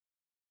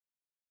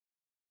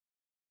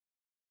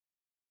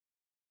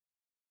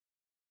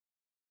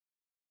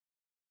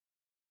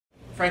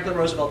Franklin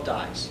Roosevelt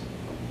dies.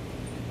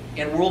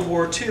 And World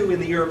War II in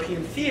the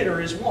European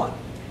theater is won.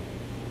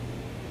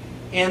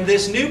 And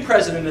this new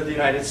President of the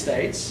United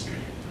States,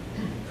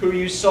 who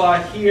you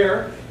saw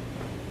here,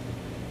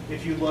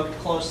 if you looked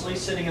closely,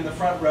 sitting in the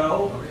front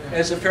row,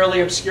 as a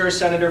fairly obscure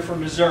senator from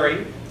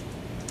Missouri,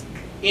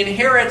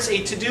 inherits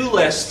a to-do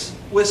list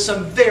with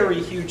some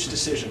very huge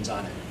decisions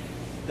on it.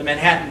 The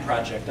Manhattan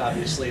Project,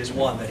 obviously, is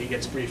one that he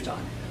gets briefed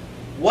on.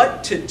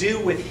 What to do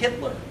with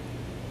Hitler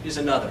is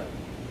another,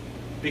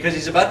 because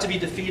he's about to be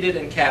defeated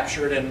and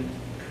captured and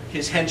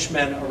his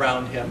henchmen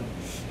around him.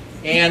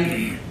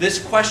 And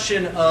this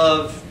question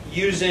of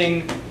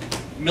using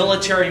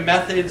military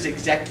methods,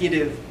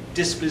 executive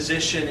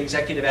disposition,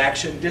 executive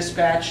action,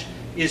 dispatch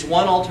is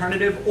one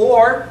alternative.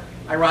 Or,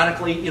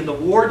 ironically, in the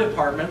War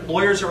Department,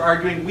 lawyers are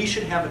arguing we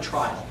should have a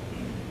trial.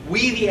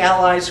 We, the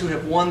Allies who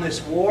have won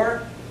this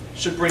war,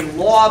 should bring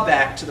law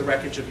back to the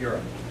wreckage of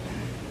Europe.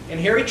 And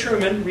Harry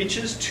Truman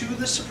reaches to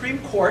the Supreme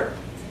Court,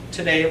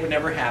 today it would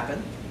never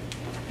happen,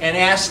 and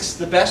asks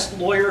the best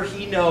lawyer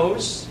he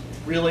knows,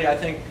 really I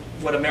think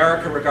what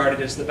America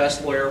regarded as the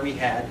best lawyer we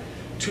had,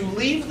 to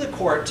leave the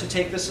court to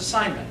take this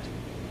assignment.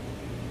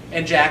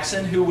 And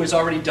Jackson, who was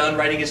already done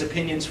writing his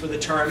opinions for the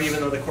term, even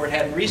though the court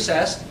hadn't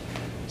recessed,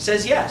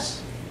 says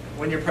yes.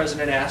 When your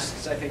president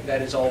asks, I think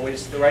that is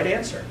always the right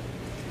answer.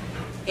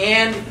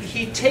 And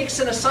he takes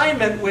an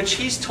assignment which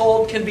he's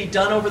told can be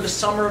done over the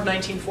summer of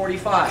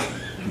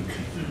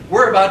 1945.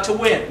 We're about to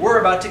win. We're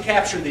about to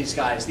capture these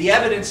guys. The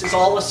evidence is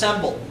all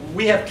assembled.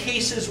 We have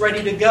cases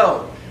ready to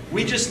go.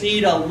 We just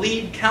need a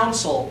lead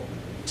counsel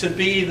to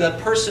be the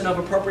person of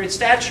appropriate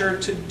stature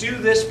to do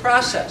this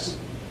process.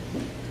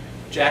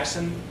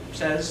 Jackson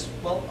says,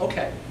 well,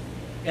 okay.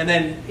 And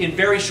then in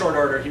very short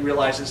order, he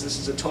realizes this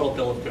is a total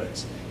bill of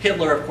goods.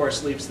 Hitler, of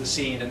course, leaves the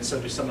scene, and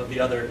so do some of the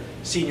other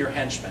senior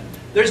henchmen.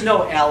 There's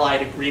no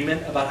Allied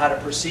agreement about how to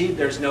proceed.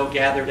 There's no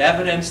gathered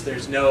evidence.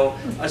 There's no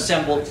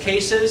assembled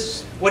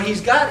cases. What he's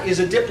got is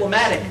a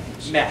diplomatic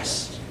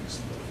mess.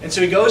 And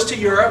so he goes to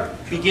Europe,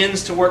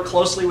 begins to work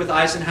closely with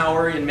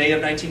Eisenhower in May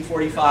of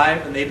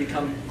 1945, and they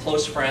become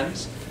close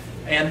friends.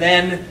 And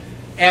then,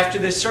 after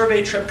this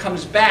survey trip,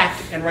 comes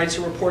back and writes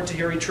a report to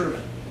Harry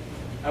Truman.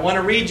 I want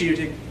to read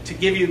you to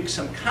give you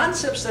some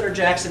concepts that are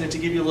Jackson and to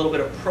give you a little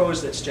bit of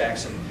prose that's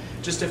Jackson.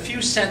 Just a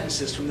few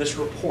sentences from this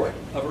report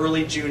of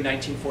early June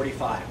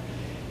 1945.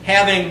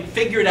 Having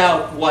figured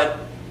out what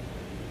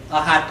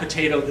a hot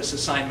potato this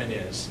assignment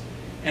is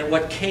and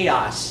what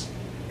chaos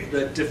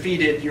the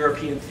defeated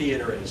European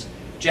theater is,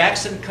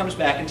 Jackson comes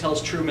back and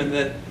tells Truman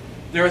that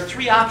there are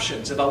three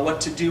options about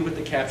what to do with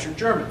the captured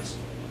Germans.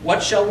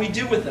 What shall we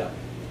do with them?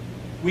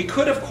 We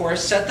could, of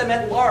course, set them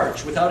at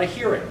large without a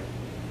hearing,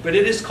 but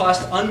it has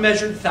cost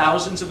unmeasured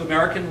thousands of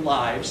American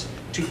lives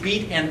to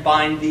beat and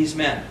bind these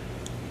men.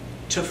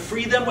 To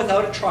free them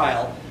without a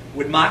trial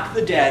would mock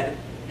the dead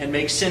and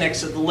make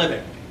cynics of the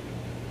living.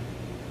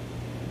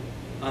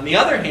 On the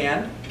other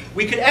hand,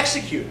 we could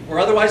execute or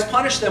otherwise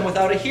punish them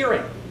without a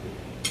hearing.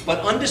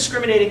 But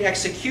undiscriminating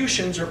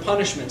executions or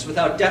punishments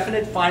without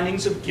definite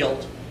findings of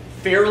guilt,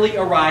 fairly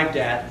arrived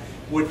at,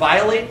 would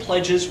violate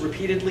pledges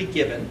repeatedly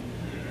given,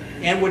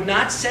 and would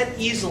not set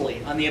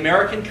easily on the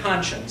American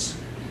conscience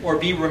or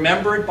be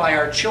remembered by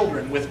our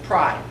children with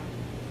pride.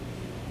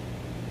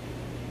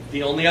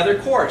 The only other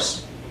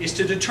course is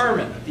to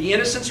determine the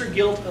innocence or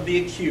guilt of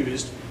the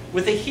accused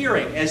with a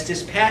hearing as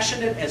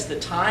dispassionate as the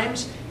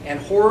times and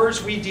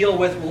horrors we deal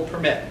with will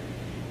permit,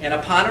 and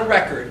upon a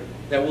record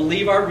that will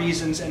leave our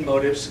reasons and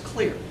motives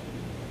clear.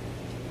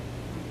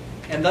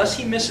 And thus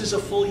he misses a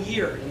full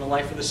year in the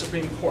life of the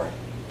Supreme Court.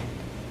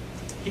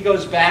 He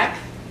goes back,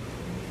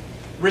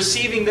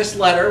 receiving this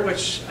letter,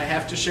 which I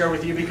have to share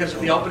with you because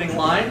of the opening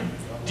line.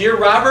 Dear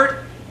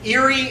Robert,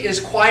 Erie is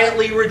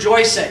quietly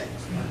rejoicing,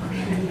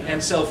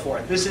 and so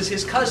forth. This is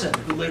his cousin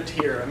who lived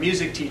here, a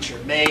music teacher,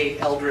 May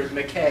Eldred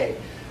McKay,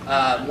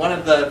 one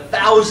of the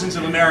thousands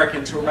of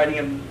Americans who were writing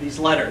him these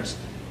letters.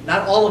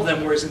 Not all of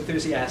them were as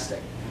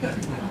enthusiastic.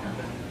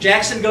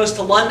 Jackson goes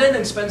to London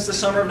and spends the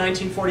summer of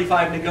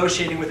 1945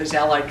 negotiating with his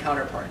Allied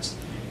counterparts.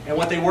 And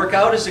what they work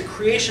out is the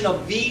creation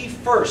of the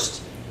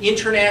first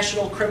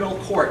international criminal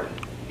court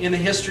in the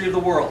history of the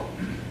world.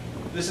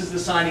 This is the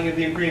signing of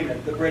the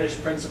agreement, the British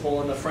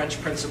principal and the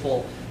French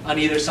principal on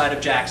either side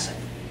of Jackson.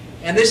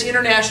 And this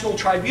international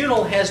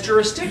tribunal has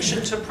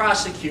jurisdiction to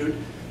prosecute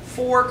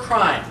 4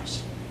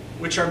 crimes,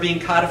 which are being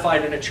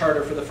codified in a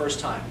charter for the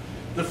first time.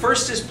 The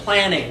first is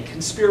planning,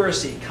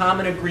 conspiracy,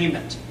 common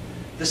agreement.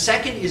 The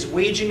second is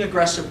waging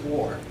aggressive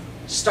war,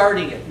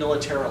 starting it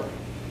militarily.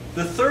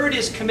 The third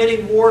is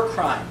committing war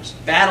crimes,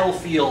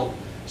 battlefield,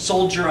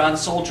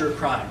 soldier-on-soldier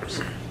crimes.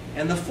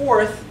 And the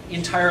fourth,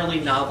 entirely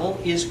novel,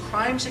 is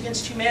crimes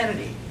against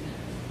humanity,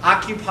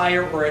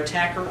 occupier or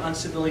attacker on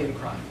civilian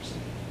crimes.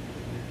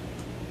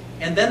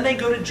 And then they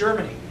go to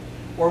Germany,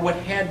 or what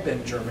had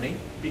been Germany,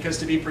 because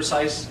to be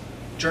precise,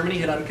 Germany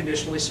had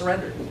unconditionally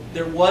surrendered.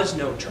 There was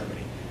no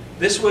Germany.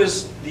 This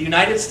was the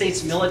United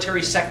States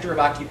military sector of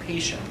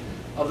occupation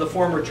of the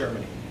former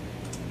Germany.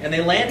 And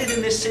they landed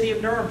in this city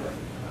of Nuremberg,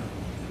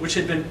 which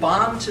had been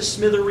bombed to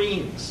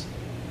smithereens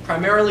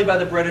primarily by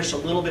the British, a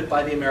little bit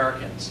by the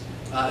Americans.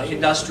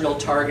 Industrial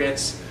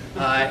targets,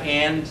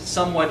 and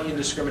somewhat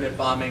indiscriminate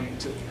bombing,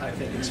 I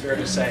think it's fair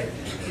to say,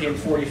 in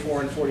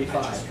 44 and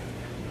 45.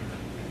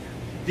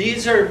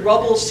 These are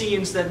rubble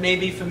scenes that may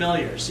be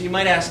familiar. So you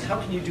might ask,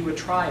 how can you do a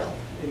trial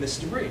in this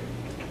debris?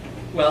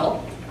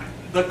 Well,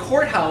 the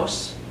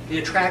courthouse, the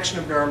attraction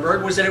of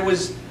Nuremberg, was that it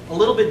was a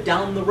little bit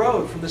down the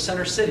road from the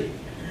center city.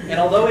 And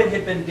although it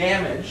had been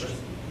damaged,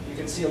 you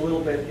can see a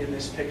little bit in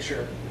this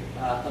picture,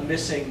 a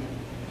missing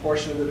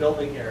portion of the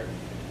building here.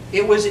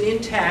 It was an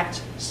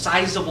intact,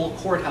 sizable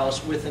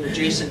courthouse with an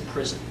adjacent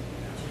prison.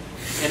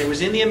 And it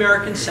was in the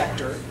American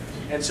sector,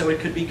 and so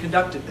it could be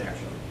conducted there.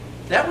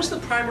 That was the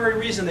primary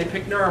reason they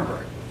picked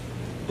Nuremberg.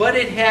 But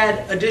it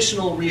had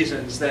additional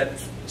reasons that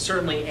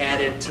certainly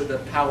added to the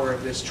power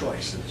of this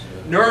choice.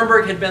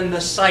 Nuremberg had been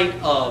the site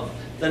of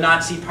the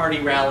Nazi Party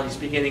rallies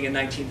beginning in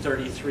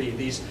 1933,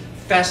 these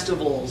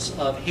festivals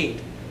of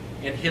hate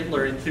and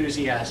Hitler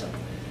enthusiasm.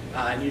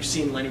 And you've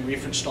seen Leni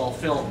Riefenstahl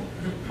film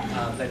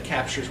that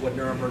captures what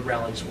Nuremberg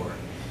rallies were.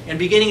 And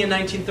beginning in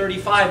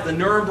 1935, the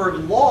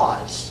Nuremberg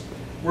laws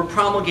were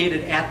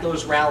promulgated at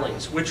those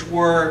rallies, which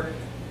were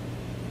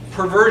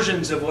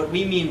perversions of what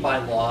we mean by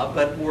law,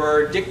 but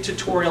were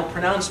dictatorial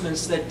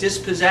pronouncements that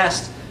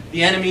dispossessed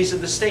the enemies of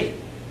the state,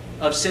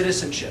 of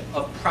citizenship,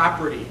 of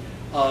property,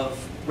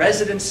 of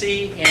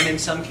residency, and in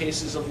some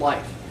cases of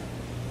life.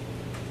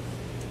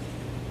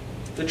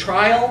 The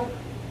trial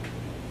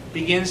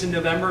begins in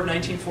November of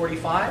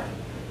 1945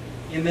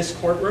 in this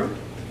courtroom.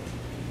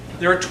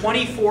 There are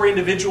 24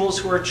 individuals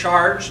who are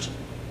charged.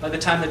 By the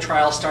time the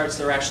trial starts,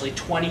 there are actually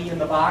 20 in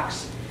the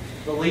box.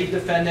 The lead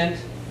defendant,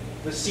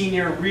 the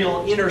senior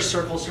real inner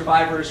circle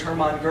survivors,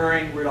 Hermann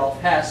Goering,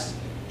 Rudolf Hess,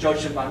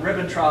 Joachim von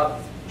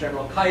Ribbentrop,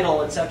 General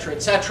Keitel, etc.,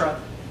 etc.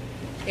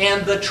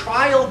 And the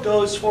trial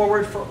goes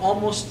forward for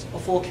almost a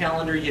full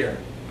calendar year.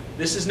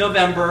 This is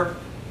November.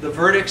 The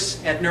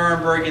verdicts at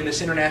Nuremberg in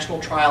this international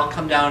trial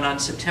come down on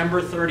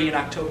September 30 and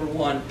October 1,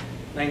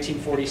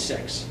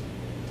 1946.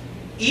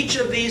 Each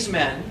of these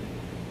men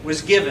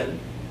was given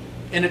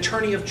an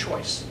attorney of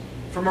choice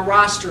from a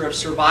roster of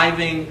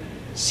surviving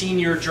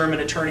senior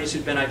German attorneys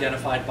who'd been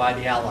identified by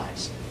the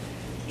Allies.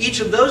 Each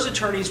of those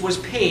attorneys was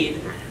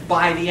paid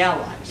by the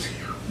Allies.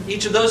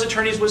 Each of those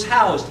attorneys was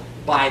housed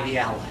by the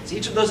Allies.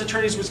 Each of those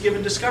attorneys was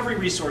given discovery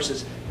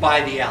resources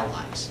by the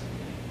Allies.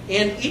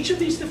 And each of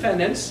these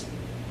defendants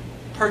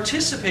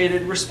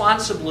participated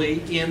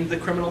responsibly in the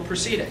criminal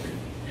proceeding.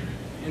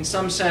 In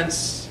some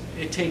sense,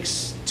 it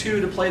takes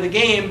two to play the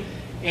game,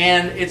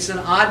 and it's an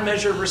odd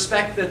measure of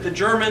respect that the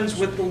Germans,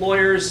 with the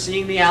lawyers,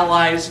 seeing the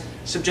Allies,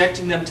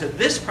 subjecting them to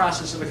this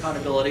process of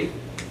accountability,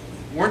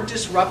 weren't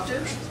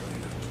disrupted,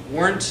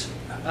 weren't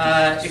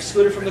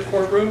excluded from the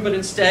courtroom, but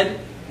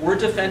instead were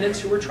defendants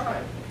who were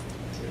tried.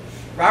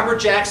 Robert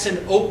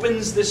Jackson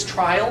opens this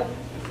trial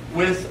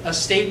with a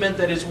statement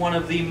that is one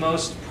of the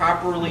most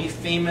properly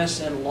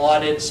famous and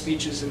lauded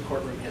speeches in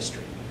courtroom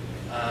history.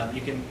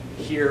 You can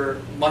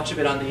hear much of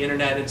it on the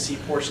internet and see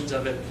portions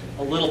of it.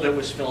 A little bit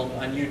was filmed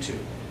on YouTube.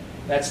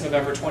 That's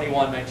November 21,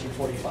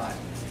 1945.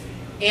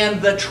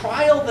 And the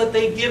trial that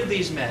they give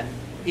these men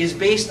is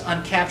based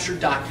on captured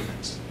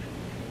documents,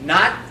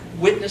 not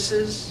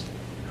witnesses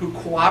who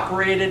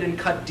cooperated and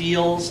cut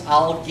deals,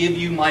 I'll give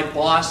you my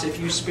boss if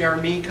you spare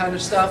me kind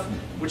of stuff,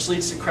 which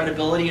leads to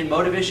credibility and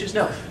motive issues.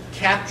 No,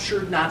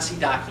 captured Nazi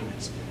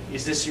documents.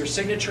 Is this your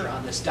signature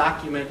on this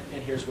document?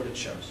 And here's what it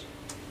shows.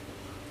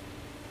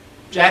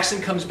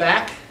 Jackson comes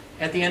back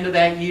at the end of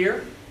that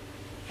year,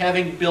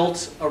 having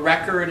built a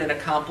record and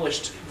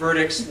accomplished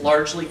verdicts,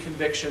 largely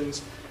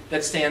convictions,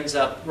 that stands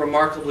up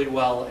remarkably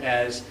well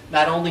as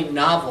not only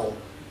novel,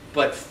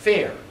 but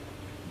fair,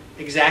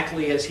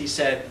 exactly as he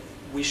said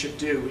we should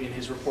do in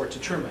his report to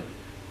Truman.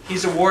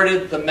 He's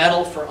awarded the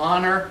Medal for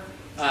Honor,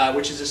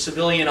 which is a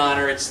civilian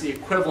honor. It's the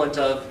equivalent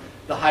of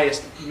the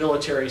highest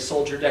military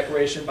soldier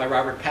decoration by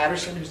Robert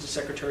Patterson, who's the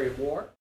Secretary of War.